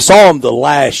 but I saw them the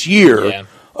last year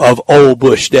of Old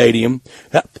Busch Stadium.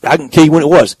 I can tell you when it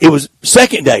was. It was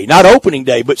second day, not opening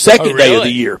day, but second day of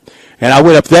the year. And I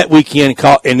went up that weekend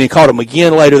and then caught them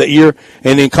again later that year,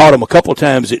 and then caught them a couple of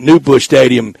times at New Busch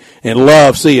Stadium, and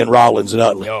loved seeing Rollins and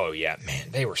Utley. Oh, yeah, man,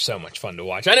 they were so much fun to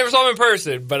watch. I never saw them in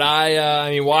person, but I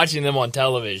mean, watching them on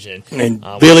television. And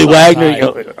Billy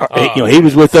Wagner, he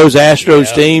was with those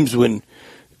Astros teams when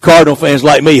Cardinal fans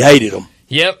like me hated them.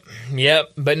 Yep.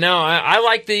 But no, I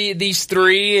like these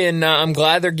three, and I'm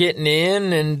glad they're getting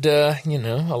in. And a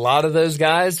lot of those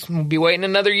guys will be waiting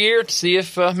another year to see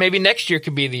if maybe next year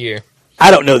could be the year.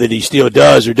 I don't know that he still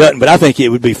does or doesn't, but I think it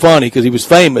would be funny because he was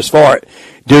famous for it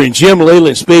during Jim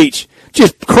Leland's speech.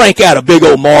 Just crank out a big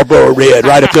old Marlboro Red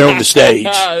right up there on the stage.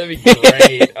 That'd be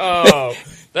great. Oh,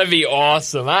 that'd be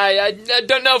awesome. I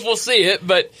don't know if we'll see it,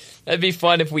 but that'd be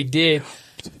fun if we did.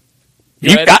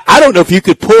 I don't know if you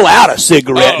could pull out a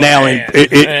cigarette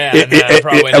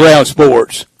around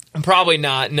sports. Probably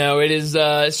not. No, it is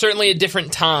certainly a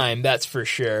different time. That's for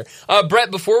sure. Brett,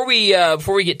 before we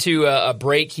get to a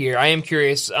break here, I am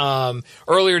curious.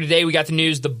 Earlier today, we got the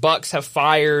news the Bucks have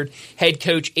fired head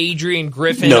coach Adrian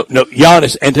Griffin. No,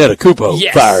 Giannis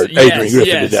Antetokounmpo fired Adrian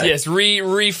Griffin today. Yes,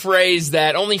 rephrase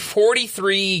that. Only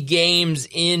 43 games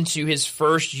into his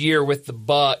first year with the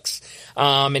Bucks,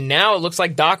 and now it looks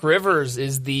like Doc Rivers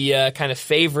is the kind of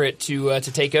favorite to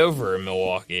take over in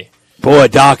Milwaukee. Boy,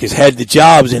 Doc has had the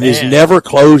jobs and has never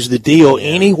closed the deal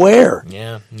anywhere.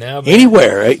 Yeah, no,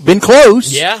 anywhere. Been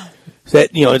close. Yeah.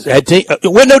 That,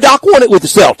 Doc won it with the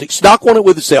Celtics. Doc won it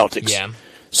with the Celtics. Yeah.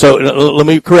 So let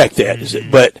me correct that. Mm-hmm.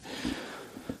 But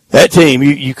that team,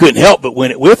 you couldn't help but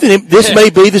win it with him. This may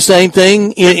be the same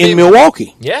thing in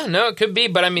Milwaukee. Yeah, no, it could be.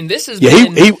 But, I mean, this has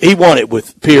been... he won it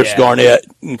with Pierce, Garnett,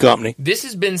 and company. This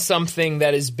has been something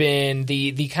that has been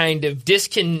the kind of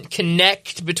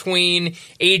disconnect between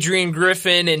Adrian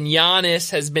Griffin and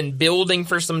Giannis has been building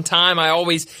for some time. I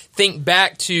always think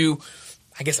back to,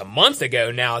 I guess, a month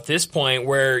ago now at this point,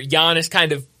 where Giannis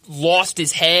kind of lost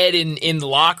his head in the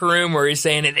locker room, where he's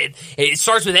saying it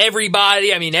starts with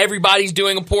everybody. I mean, everybody's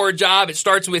doing a poor job. It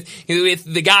starts with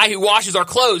the guy who washes our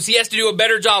clothes. He has to do a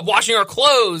better job washing our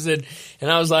clothes. And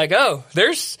I was like, oh,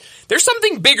 there's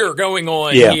something bigger going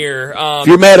on here. If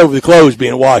you're mad over the clothes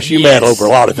being washed, you're mad over a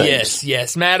lot of things.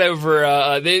 Yes, mad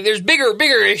over. There's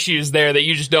bigger issues there that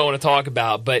you just don't want to talk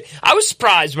about. But I was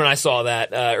surprised when I saw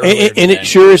that earlier today. And it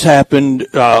sure has happened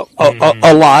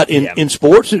a lot in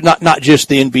sports, not just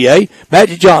the NBA.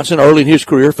 Magic Johnson, early in his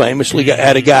career, famously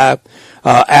had a guy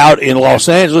out in Los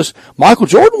Angeles. Michael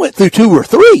Jordan went through 2 or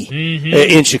 3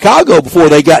 in Chicago before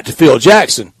they got to Phil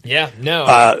Jackson. Yeah, no.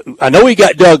 I know he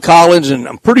got Doug Collins, and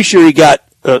I'm pretty sure he got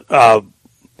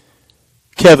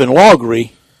Kevin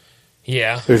Lowry.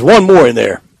 Yeah. There's one more in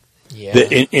there. Yeah.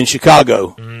 In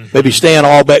Chicago. Maybe Stan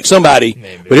Albeck, somebody.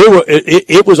 Maybe. But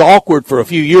it was awkward for a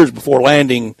few years before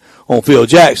landing on Phil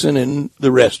Jackson, and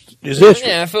the rest is history.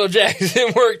 Yeah, Phil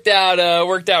Jackson worked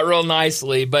out real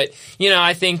nicely. But,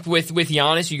 I think with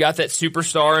Giannis, you got that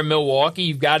superstar in Milwaukee.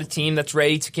 You've got a team that's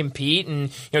ready to compete. And,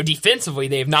 defensively,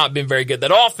 they've not been very good.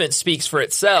 That offense speaks for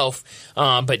itself.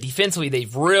 But defensively,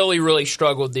 they've really, really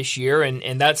struggled this year.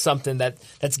 And that's something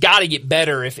that's got to get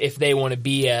better if they want to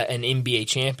be an NBA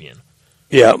champion.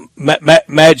 Yeah,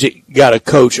 Magic got a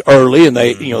coach early, and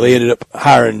they ended up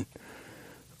hiring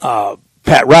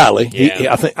Pat Riley.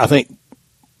 Yeah. I think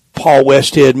Paul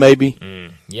Westhead maybe.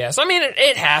 Yes, I mean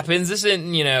it happens. This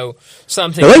isn't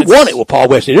something. Now, they won it with Paul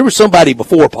Westhead. There was somebody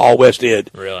before Paul Westhead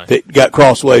really that got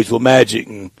crossways with Magic,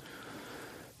 and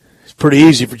it's pretty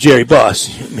easy for Jerry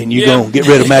Buss. I mean, you gonna get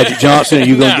rid of Magic Johnson, or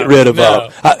you gonna get rid of?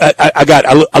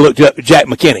 I looked up Jack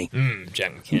McKinney.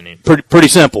 Jack McKinney. Pretty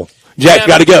simple. Jack's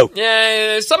got to go.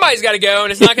 Yeah, somebody's got to go,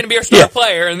 and it's not going to be our star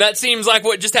player. And that seems like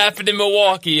what just happened in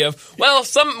Milwaukee.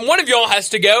 One of y'all has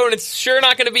to go, and it's sure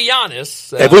not going to be Giannis.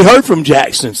 So. Have we heard from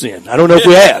Jack since then? I don't know if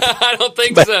we have. I don't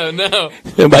think so. No.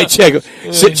 Everybody check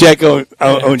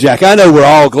on Jack. I know we're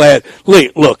all glad.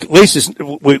 Look, at least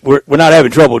we're not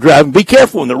having trouble driving. Be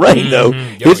careful in the rain, though.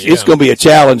 It's going to be a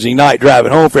challenging night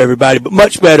driving home for everybody, but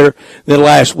much better than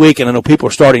last week. And I know people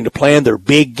are starting to plan their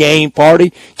big game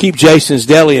party. Keep Jason's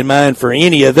Deli in mind for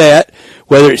any of that,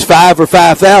 whether it's 5 or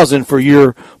 5,000 for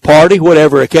your party,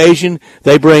 whatever occasion.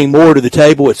 They bring more to the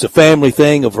table. It's a family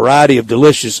thing, a variety of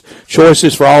delicious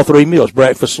choices for all 3 meals,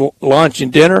 breakfast, lunch,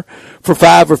 and dinner. For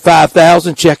 5 or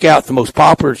 5,000, check out the most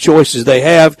popular choices they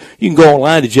have. You can go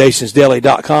online to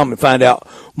jasonsdeli.com and find out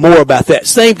more about that.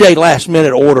 Same day, last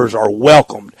minute orders are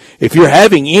welcomed. If you're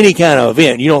having any kind of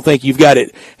event, you don't think you've got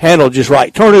it handled just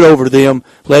right, turn it over to them.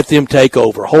 Let them take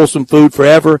over. Wholesome food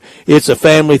forever. It's a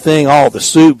family thing. All the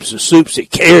soups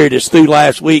that carried us through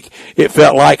last week, it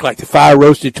felt like the fire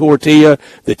roasted tortilla,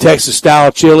 the Texas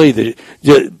style chili,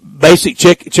 the basic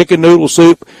chicken noodle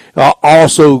soup,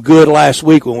 also good last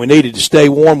week when we needed to stay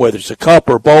warm, whether it's a cup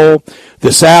or bowl.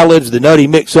 The salads, the nutty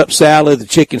mix-up salad, the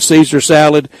chicken Caesar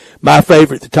salad, my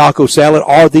favorite, the taco salad,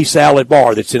 or the salad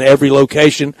bar that's in every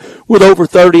location with over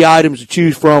 30 items to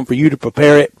choose from for you to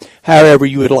prepare it however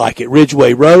you would like it.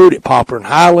 Ridgeway Road at Poplar and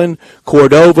Highland,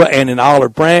 Cordova, and in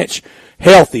Olive Branch.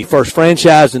 Healthy, first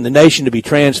franchise in the nation to be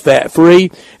trans fat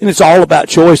free, and it's all about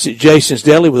choice at Jason's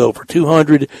Deli with over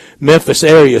 200 Memphis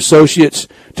area associates.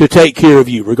 to take care of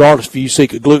you. Regardless if you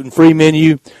seek a gluten-free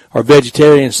menu or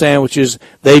vegetarian sandwiches,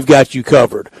 they've got you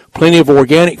covered. Plenty of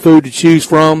organic food to choose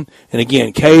from, and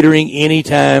again, catering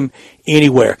anytime,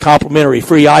 anywhere. Complimentary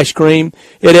free ice cream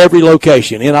at every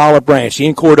location, in Olive Branch,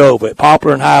 in Cordova, at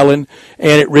Poplar and Highland,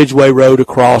 and at Ridgeway Road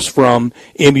across from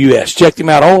MUS. Check them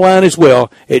out online as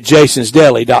well at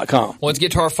jasonsdeli.com. Let's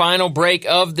get to our final break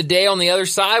of the day. On the other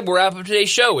side, we'll wrap up today's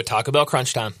show with Taco Bell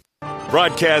Crunch Time.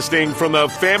 Broadcasting from the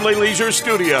Family Leisure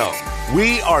Studio,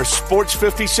 we are Sports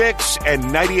 56 and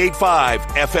 98.5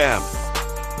 FM.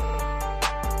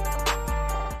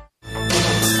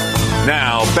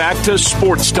 Now, back to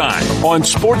Sports Time on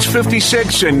Sports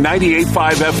 56 and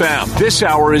 98.5 FM. This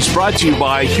hour is brought to you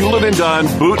by Hewlett & Dunn,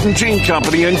 Boot and Jean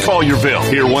Company in Collierville.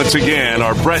 Here once again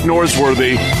are Brett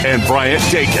Norsworthy and Bryant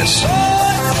Dacus.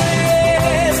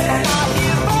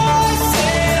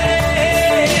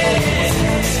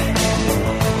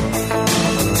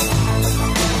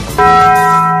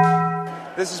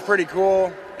 This is pretty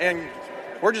cool, and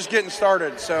we're just getting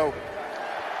started, so...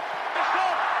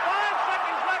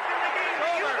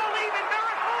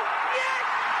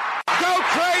 Go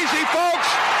crazy, folks!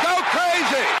 Go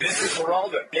crazy! This is for all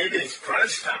the biggest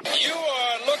crunch time. You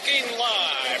are looking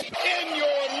live. In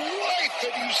your life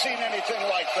have you seen anything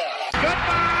like that?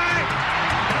 Goodbye!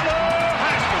 Hello,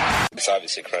 Haskins. It's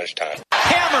obviously crunch time.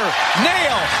 Hammer,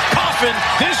 nail, coffin.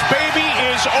 This baby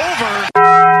is over.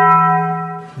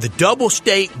 The double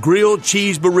steak grilled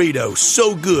cheese burrito,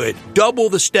 so good. Double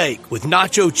the steak with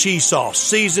nacho cheese sauce,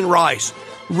 seasoned rice,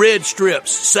 red strips,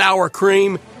 sour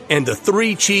cream, and the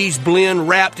 3-cheese blend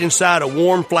wrapped inside a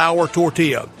warm flour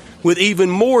tortilla with even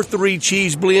more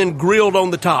 3-cheese blend grilled on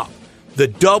the top. The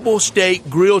double steak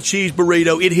grilled cheese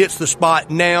burrito, it hits the spot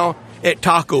now at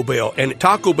Taco Bell. And at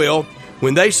Taco Bell,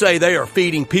 when they say they are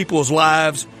feeding people's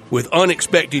lives with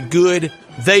unexpected good,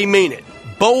 they mean it.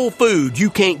 Bowl food you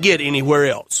can't get anywhere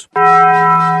else.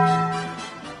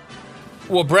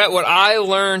 Well, Brett, what I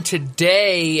learned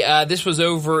today, this was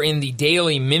over in the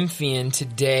Daily Memphian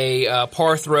today.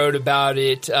 Parth wrote about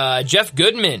it. Jeff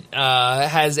Goodman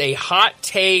has a hot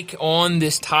take on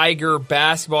this Tiger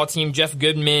basketball team. Jeff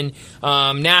Goodman,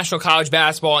 national college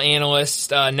basketball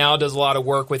analyst, now does a lot of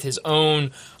work with his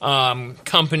own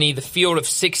company, The Field of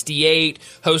 68,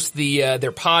 hosts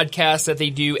their podcast that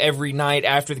they do every night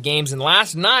after the games. And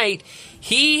last night,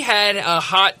 he had a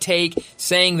hot take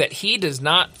saying that he does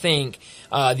not think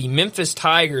the Memphis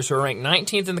Tigers, who are ranked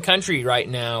 19th in the country right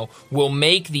now, will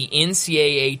make the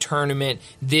NCAA tournament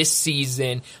this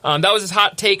season. That was his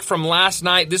hot take from last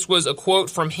night. This was a quote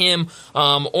from him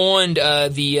on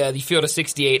the Field of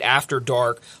 68 after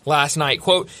dark last night.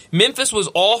 Quote, Memphis was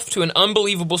off to an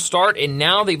unbelievable start, and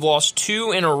now they've lost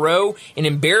 2 in a row, an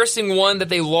embarrassing one that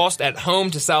they lost at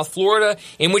home to South Florida,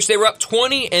 in which they were up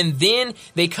 20, and then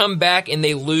they come back and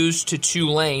they lose to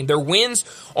Tulane. Their wins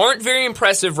aren't very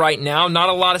impressive right now. Not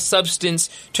a lot of substance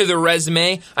to their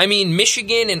resume. I mean,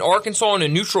 Michigan and Arkansas on a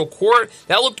neutral court,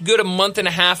 that looked good a month and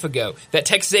a half ago. That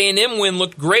Texas A&M win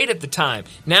looked great at the time.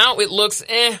 Now it looks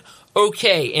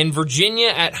okay. And Virginia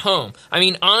at home. I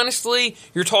mean, honestly,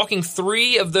 you're talking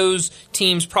 3 of those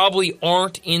teams probably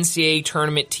aren't NCAA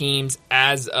tournament teams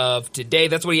as of today.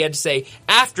 That's what he had to say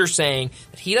after saying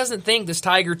that he doesn't think this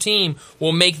Tiger team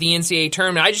will make the NCAA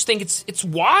tournament. I just think it's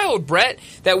wild, Brett,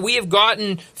 that we have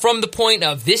gotten from the point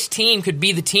of this team could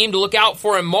be the team to look out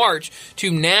for in March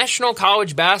to national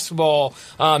college basketball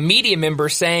media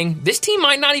members saying this team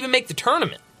might not even make the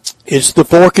tournament. It's the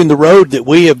fork in the road that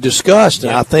we have discussed,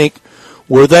 and I think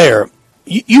we're there.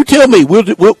 You tell me, we'll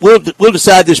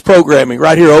decide this programming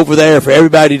right here over there for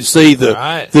everybody to see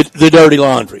the dirty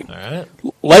laundry. All right.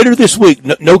 Later this week,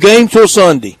 no game till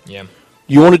Sunday. Yeah.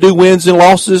 You want to do wins and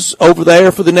losses over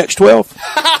there for the next 12?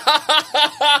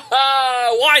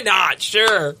 Why not?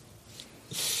 Sure.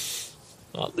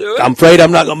 I'll do it. I'm afraid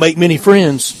I'm not going to make many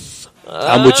friends.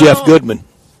 I'm with Jeff Goodman.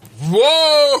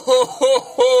 Whoa,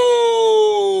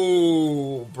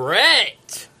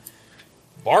 Brett.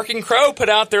 Barking Crow put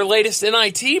out their latest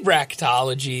NIT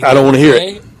bracketology. I don't want to hear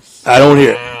it. I don't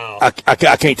hear it. I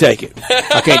can't take it.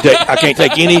 I can't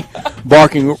take any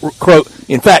Barking Crow.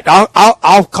 In fact,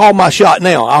 I'll call my shot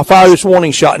now. I'll fire this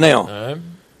warning shot now.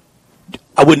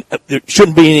 There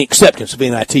shouldn't be any acceptance of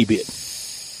NIT bid.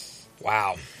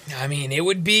 Wow. I mean, it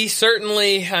would be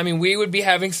certainly, we would be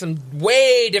having some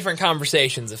way different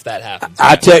conversations if that happens.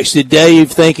 I texted Dave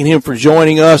thanking him for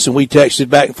joining us, and we texted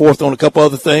back and forth on a couple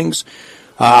other things.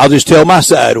 I'll just tell my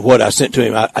side of what I sent to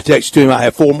him. I texted to him I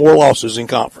have 4 more losses in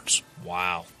conference.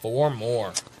 Wow, 4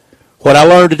 more. What I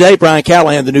learned today, Brian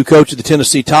Callahan, the new coach of the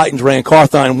Tennessee Titans, ran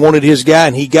Carthon, wanted his guy,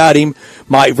 and he got him.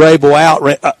 Mike Vrabel out,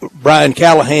 Brian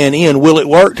Callahan in. Will it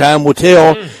work? Time will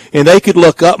tell. And they could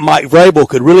look up. Mike Vrabel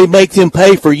could really make them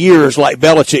pay for years like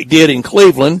Belichick did in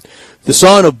Cleveland. The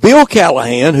son of Bill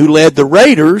Callahan, who led the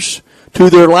Raiders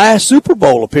to their last Super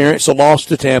Bowl appearance, a loss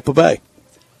to Tampa Bay.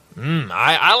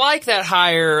 I like that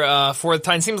hire for the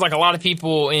Titans. Seems like a lot of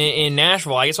people in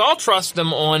Nashville like it, so I'll trust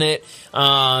them on it,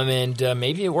 and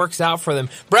maybe it works out for them.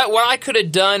 Brett, what I could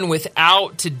have done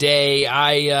without today,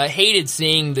 I hated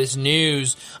seeing this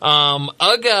news.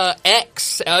 Uga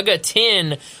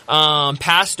 10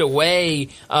 passed away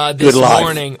this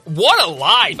morning. What a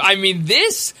life! I mean,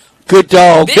 this... Good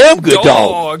dog. Damn good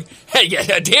dog. Hey,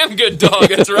 yeah, damn good dog.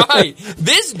 That's right.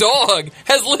 This dog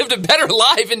has lived a better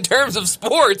life in terms of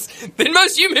sports than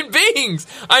most human beings.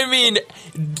 I mean,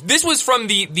 this was from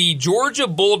the Georgia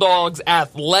Bulldogs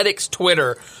Athletics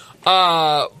Twitter.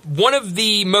 One of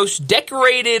the most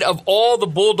decorated of all the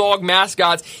Bulldog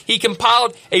mascots. He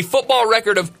compiled a football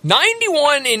record of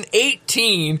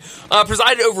 91-18,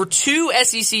 presided over 2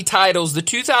 SEC titles, the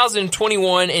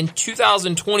 2021 and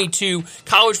 2022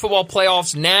 College Football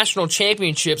Playoffs National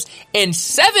Championships, and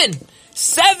seven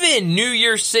New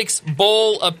Year's Six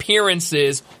Bowl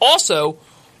appearances. Also,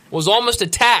 was almost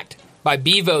attacked by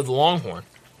Bevo the Longhorn.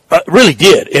 Really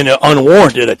did, in an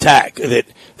unwarranted attack that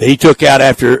he took out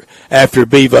after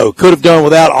Bevo. Could have done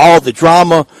without all the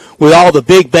drama, with all the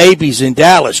big babies in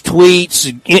Dallas,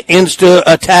 tweets, Insta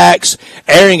attacks,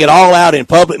 airing it all out in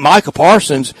public. Micah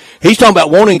Parsons, he's talking about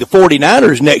wanting the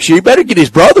 49ers next year. He better get his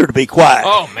brother to be quiet.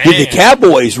 Oh, man. Did the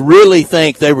Cowboys really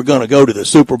think they were going to go to the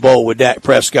Super Bowl with Dak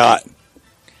Prescott?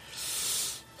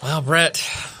 Well, Brett,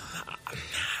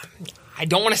 I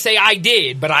don't want to say I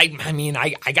did, but I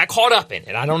got caught up in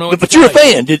it. I don't know what But to you're a tell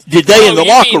you. fan. Did they in the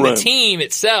locker room? The team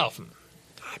itself.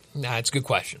 Nah, it's a good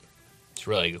question. It's a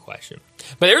really good question.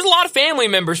 But there's a lot of family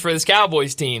members for this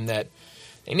Cowboys team that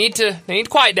they need to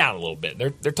quiet down a little bit.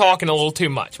 They're talking a little too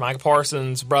much. Mike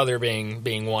Parsons' brother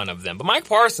being one of them. But Mike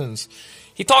Parsons,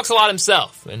 he talks a lot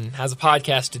himself and has a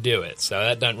podcast to do it. So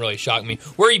that doesn't really shock me.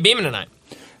 Where are you beaming tonight?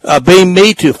 Beam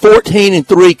me to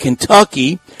 14-3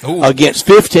 Kentucky. Ooh. Against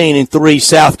 15-3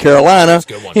 South Carolina. That's a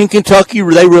good one. In Kentucky,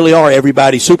 they really are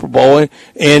everybody's Super Bowl, and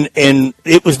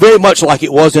it was very much like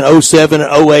it was in 07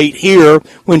 and 08 here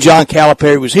when John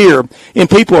Calipari was here, and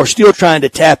people are still trying to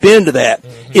tap into that.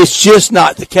 Mm-hmm. It's just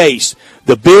not the case.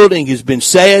 The building has been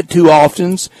sad too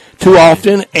often,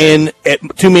 and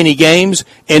at too many games,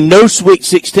 and no Sweet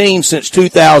 16 since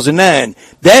 2009.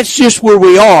 That's just where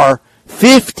we are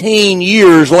 15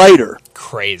 years later.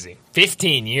 Crazy.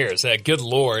 15 years. Good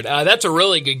Lord. That's a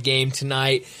really good game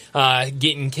tonight,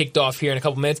 getting kicked off here in a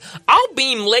couple minutes. I'll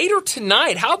beam later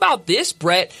tonight. How about this,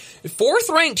 Brett?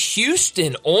 4th-ranked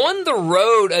Houston on the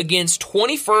road against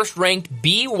 21st-ranked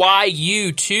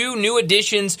BYU. 2 new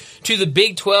additions to the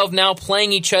Big 12 now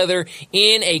playing each other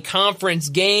in a conference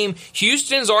game.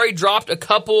 Houston's already dropped a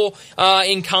couple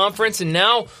in conference, and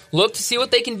now look to see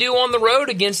what they can do on the road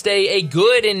against a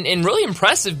good and really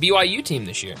impressive BYU team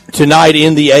this year. Tonight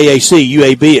in the AAC,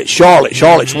 UAB at Charlotte.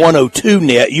 Charlotte's 102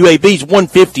 net. UAB's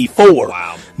 154.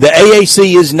 Wow. The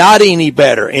AAC is not any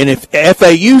better. And if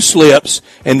FAU slips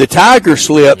and the Tiger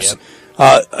slips,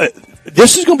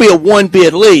 this is going to be a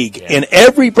one-bid league. Yep. In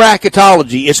every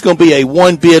bracketology, it's going to be a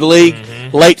one-bid league.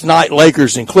 Mm-hmm. Late tonight,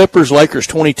 Lakers and Clippers. Lakers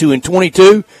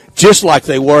 22-22, just like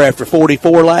they were after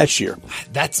 44 last year.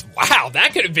 Wow,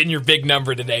 that could have been your big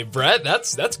number today, Brett.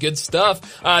 That's good stuff.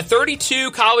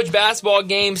 32 college basketball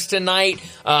games tonight.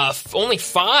 Only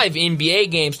 5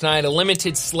 NBA games tonight. A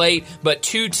limited slate, but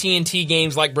 2 TNT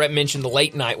games, like Brett mentioned, the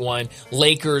late night one,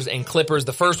 Lakers and Clippers.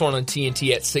 The first one on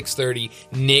TNT at 6:30,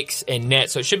 Knicks and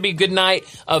Nets. So it should be a good night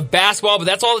of basketball, but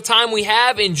that's all the time we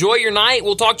have. Enjoy your night.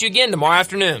 We'll talk to you again tomorrow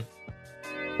afternoon.